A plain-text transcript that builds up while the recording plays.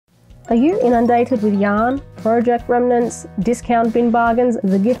Are you inundated with yarn, project remnants, discount bin bargains,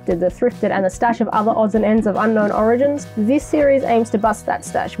 the gifted, the thrifted, and a stash of other odds and ends of unknown origins? This series aims to bust that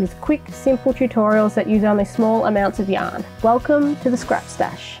stash with quick, simple tutorials that use only small amounts of yarn. Welcome to the Scrap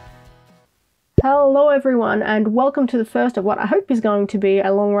Stash. Hello everyone, and welcome to the first of what I hope is going to be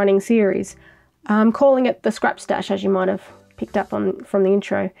a long-running series. I'm calling it the Scrap Stash, as you might have picked up from the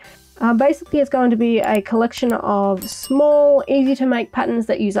intro. Basically, it's going to be a collection of small, easy-to-make patterns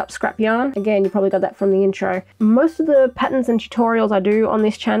that use up scrap yarn. Again, you probably got that from the intro. Most of the patterns and tutorials I do on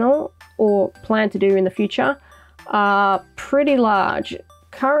this channel, or plan to do in the future, are pretty large.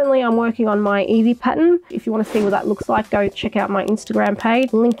 Currently, I'm working on my easy pattern. If you want to see what that looks like, go check out my Instagram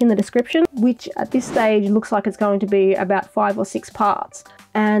page, link in the description, which at this stage looks like it's going to be about 5 or 6 parts.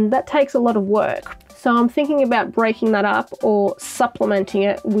 And that takes a lot of work. So I'm thinking about breaking that up or supplementing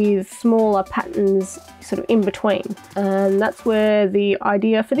it with smaller patterns sort of in between. And that's where the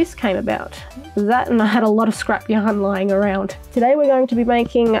idea for this came about. That, and I had a lot of scrap yarn lying around. Today we're going to be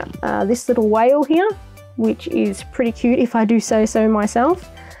making this little whale here, which is pretty cute if I do say so myself.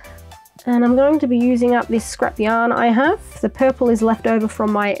 And I'm going to be using up this scrap yarn I have. The purple is left over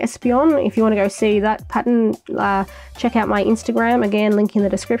from my Espion. If you want to go see that pattern, check out my Instagram, again link in the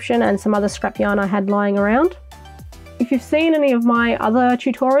description, and some other scrap yarn I had lying around. If you've seen any of my other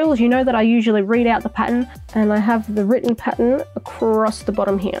tutorials, you know that I usually read out the pattern, and I have the written pattern across the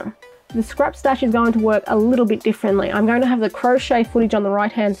bottom here. The Scrap Stash is going to work a little bit differently. I'm going to have the crochet footage on the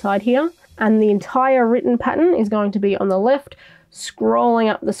right hand side here, and the entire written pattern is going to be on the left,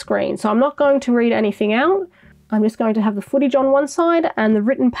 scrolling up the screen. So I'm not going to read anything out. I'm just going to have the footage on one side and the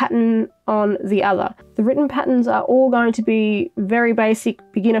written pattern on the other. The written patterns are all going to be very basic,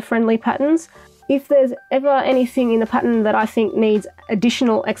 beginner-friendly patterns. If there's ever anything in the pattern that I think needs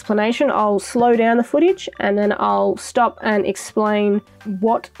additional explanation, I'll slow down the footage and then I'll stop and explain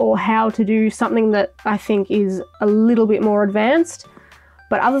what or how to do something that I think is a little bit more advanced.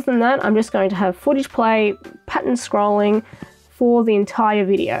 But other than that, I'm just going to have footage play, pattern scrolling for the entire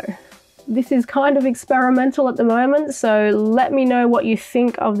video. This is kind of experimental at the moment, so let me know what you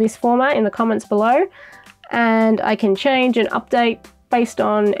think of this format in the comments below, and I can change and update based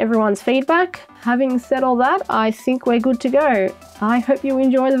on everyone's feedback. Having said all that, I think we're good to go. I hope you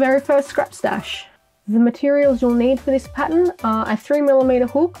enjoy the very first Scrap Stash. The materials you'll need for this pattern are a 3mm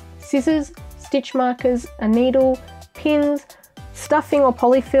hook, scissors, stitch markers, a needle, pins, stuffing or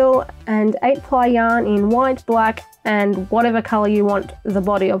polyfill, and 8-ply yarn in white, black, and whatever colour you want the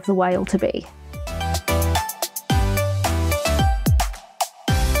body of the whale to be.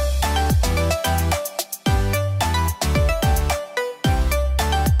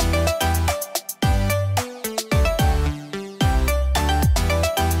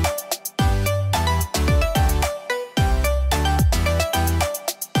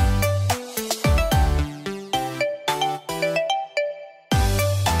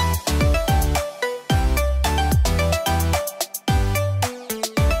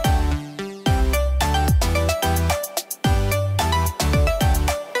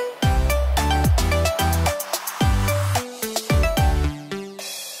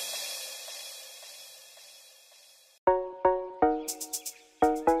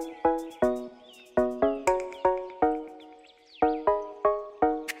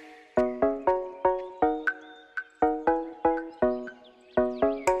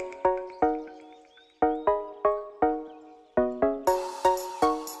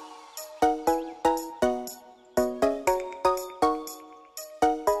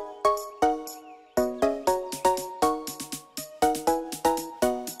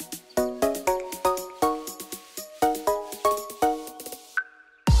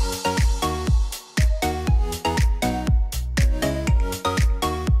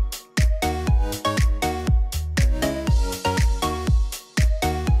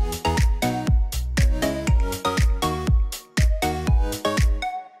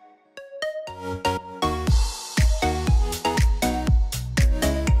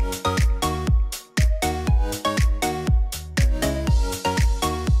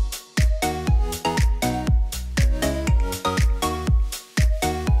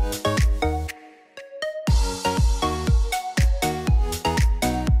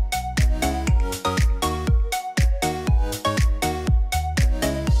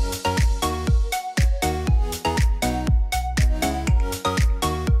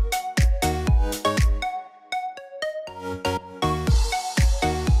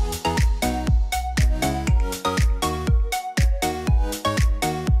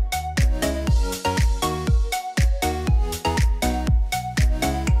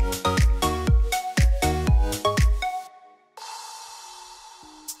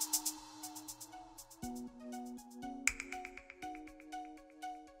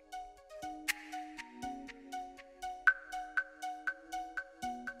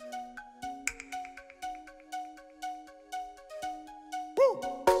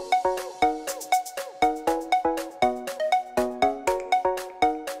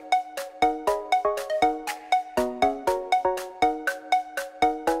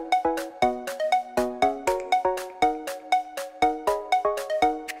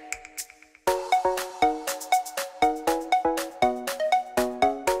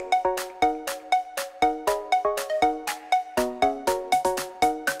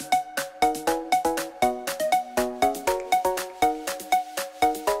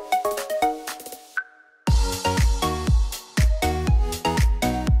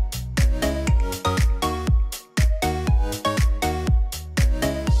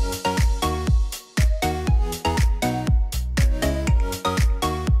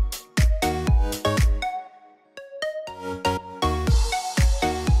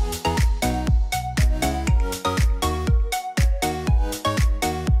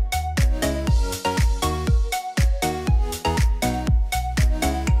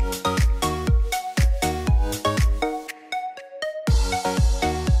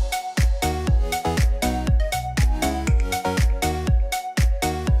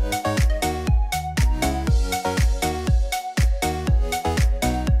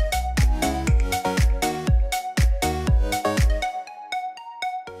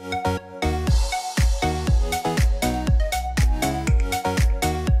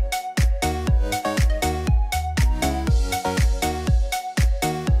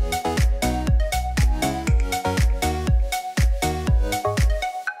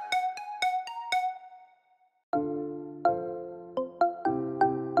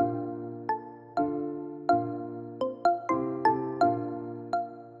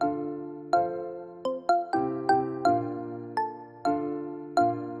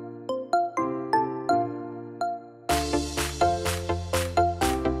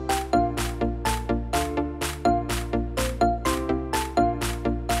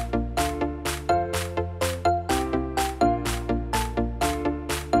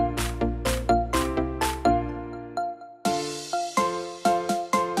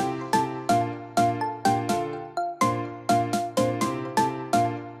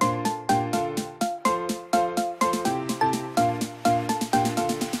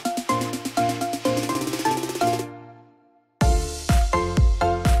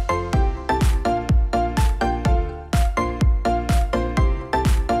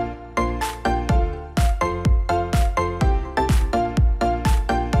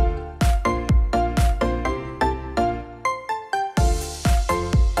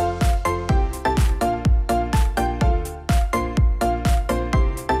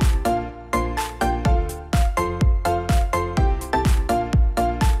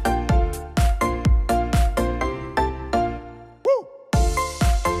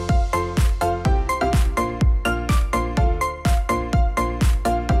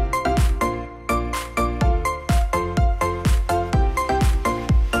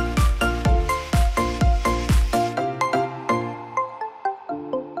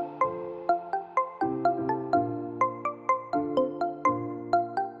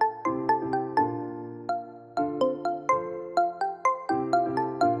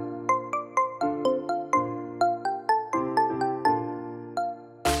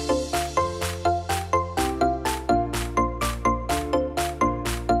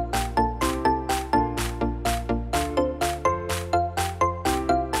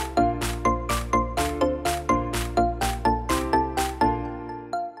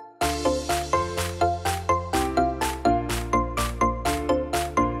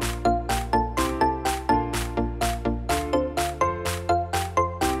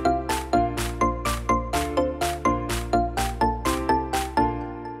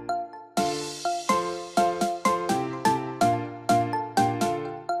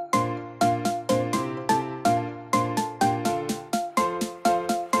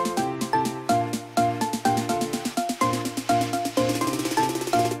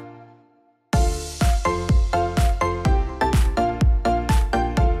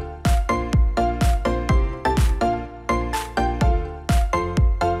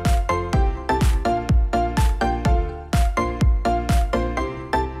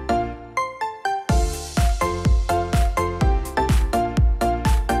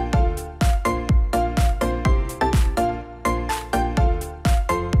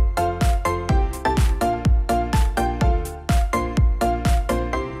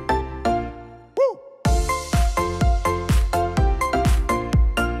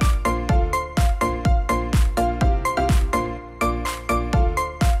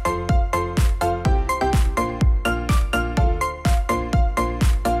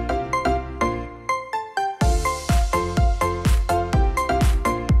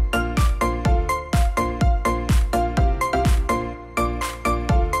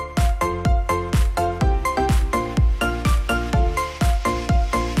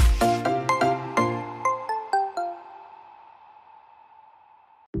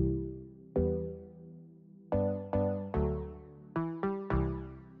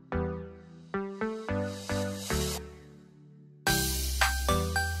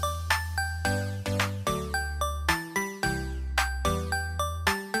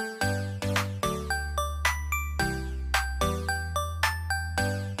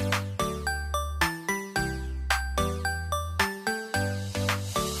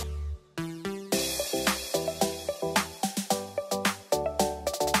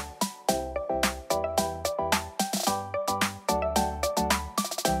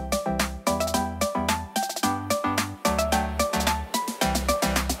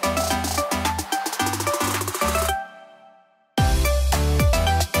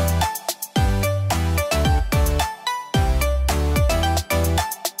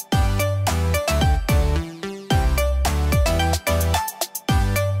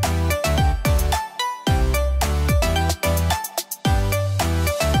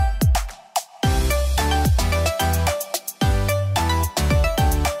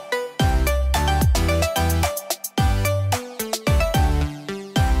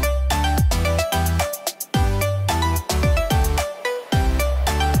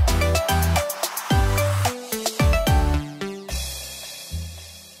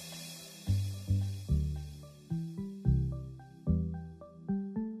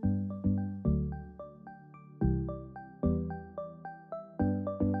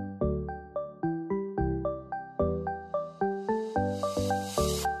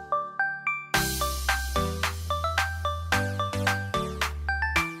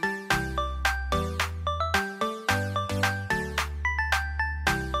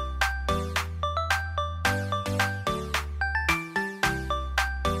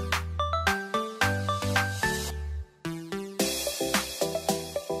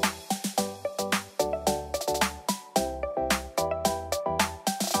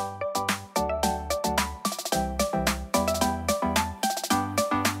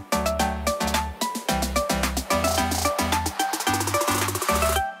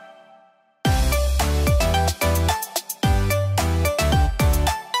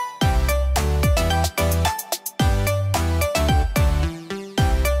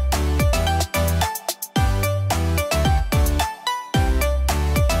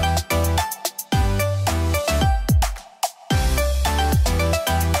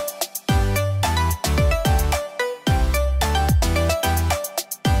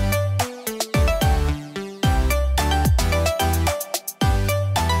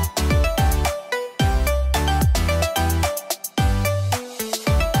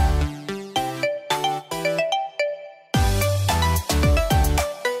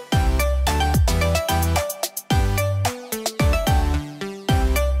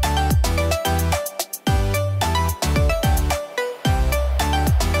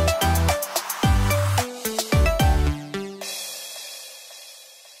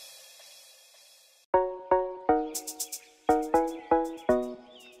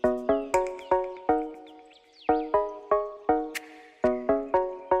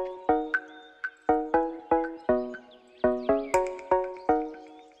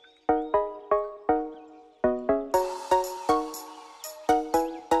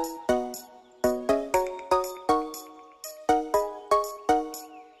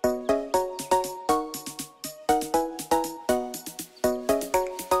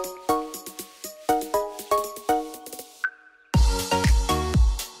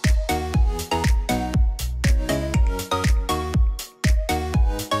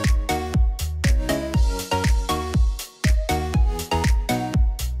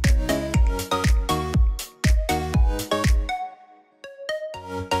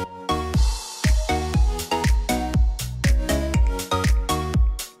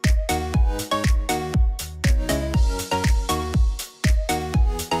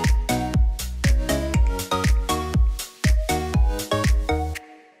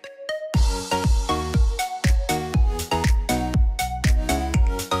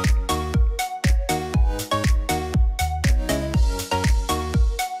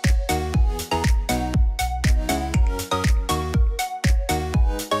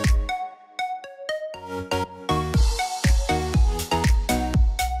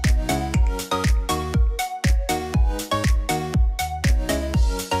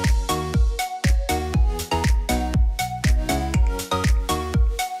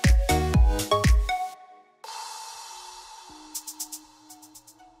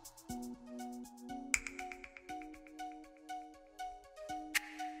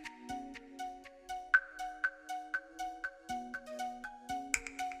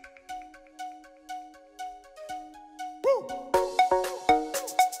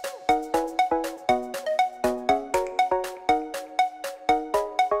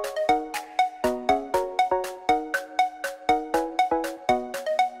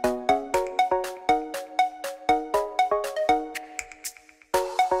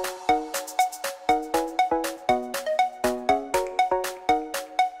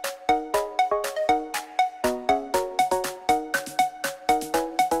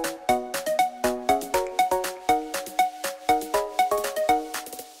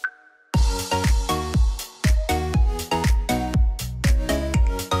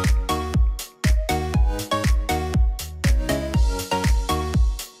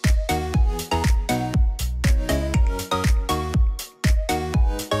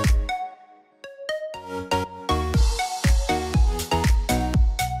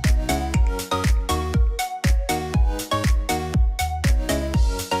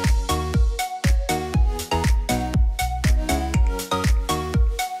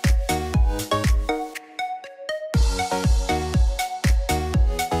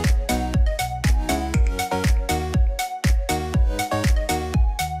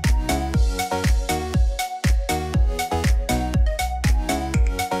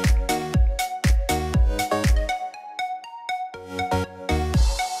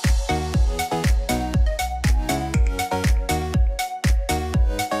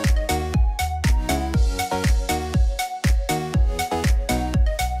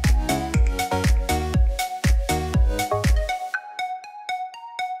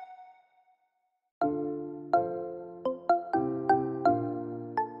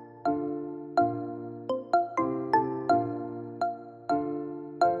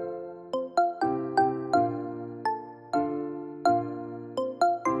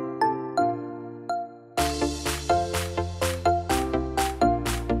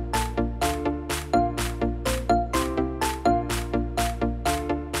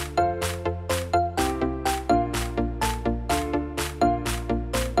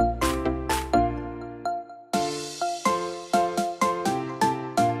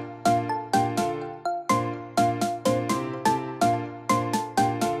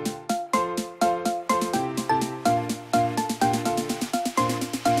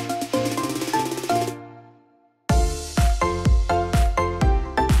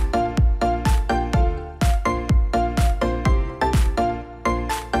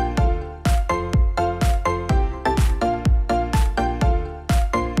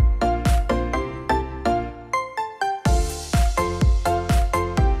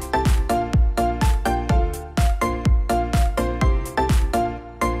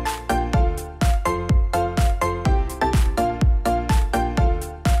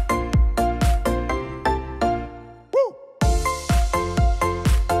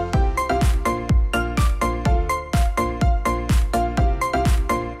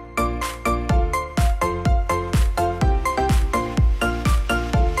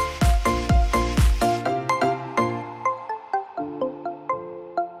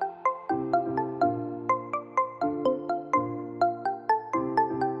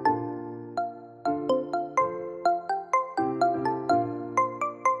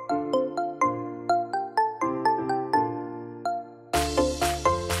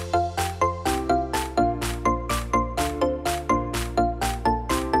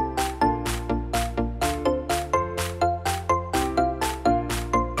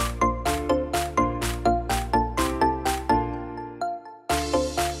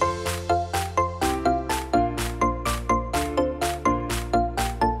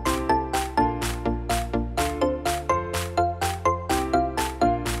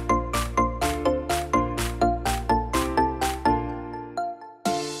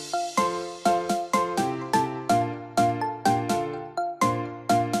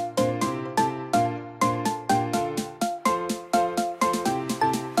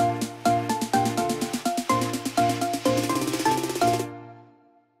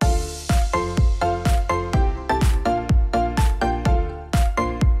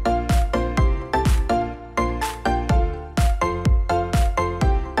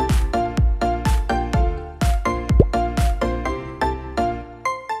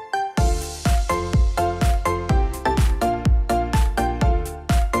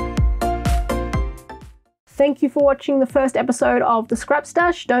 Thank you for watching the first episode of the Scrap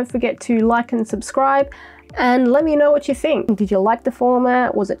Stash. Don't forget to like and subscribe, and let me know what you think. Did you like the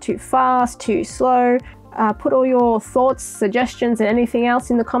format? Was it too fast, too slow? Put all your thoughts, suggestions, and anything else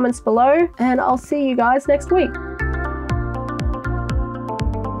in the comments below, and I'll see you guys next week.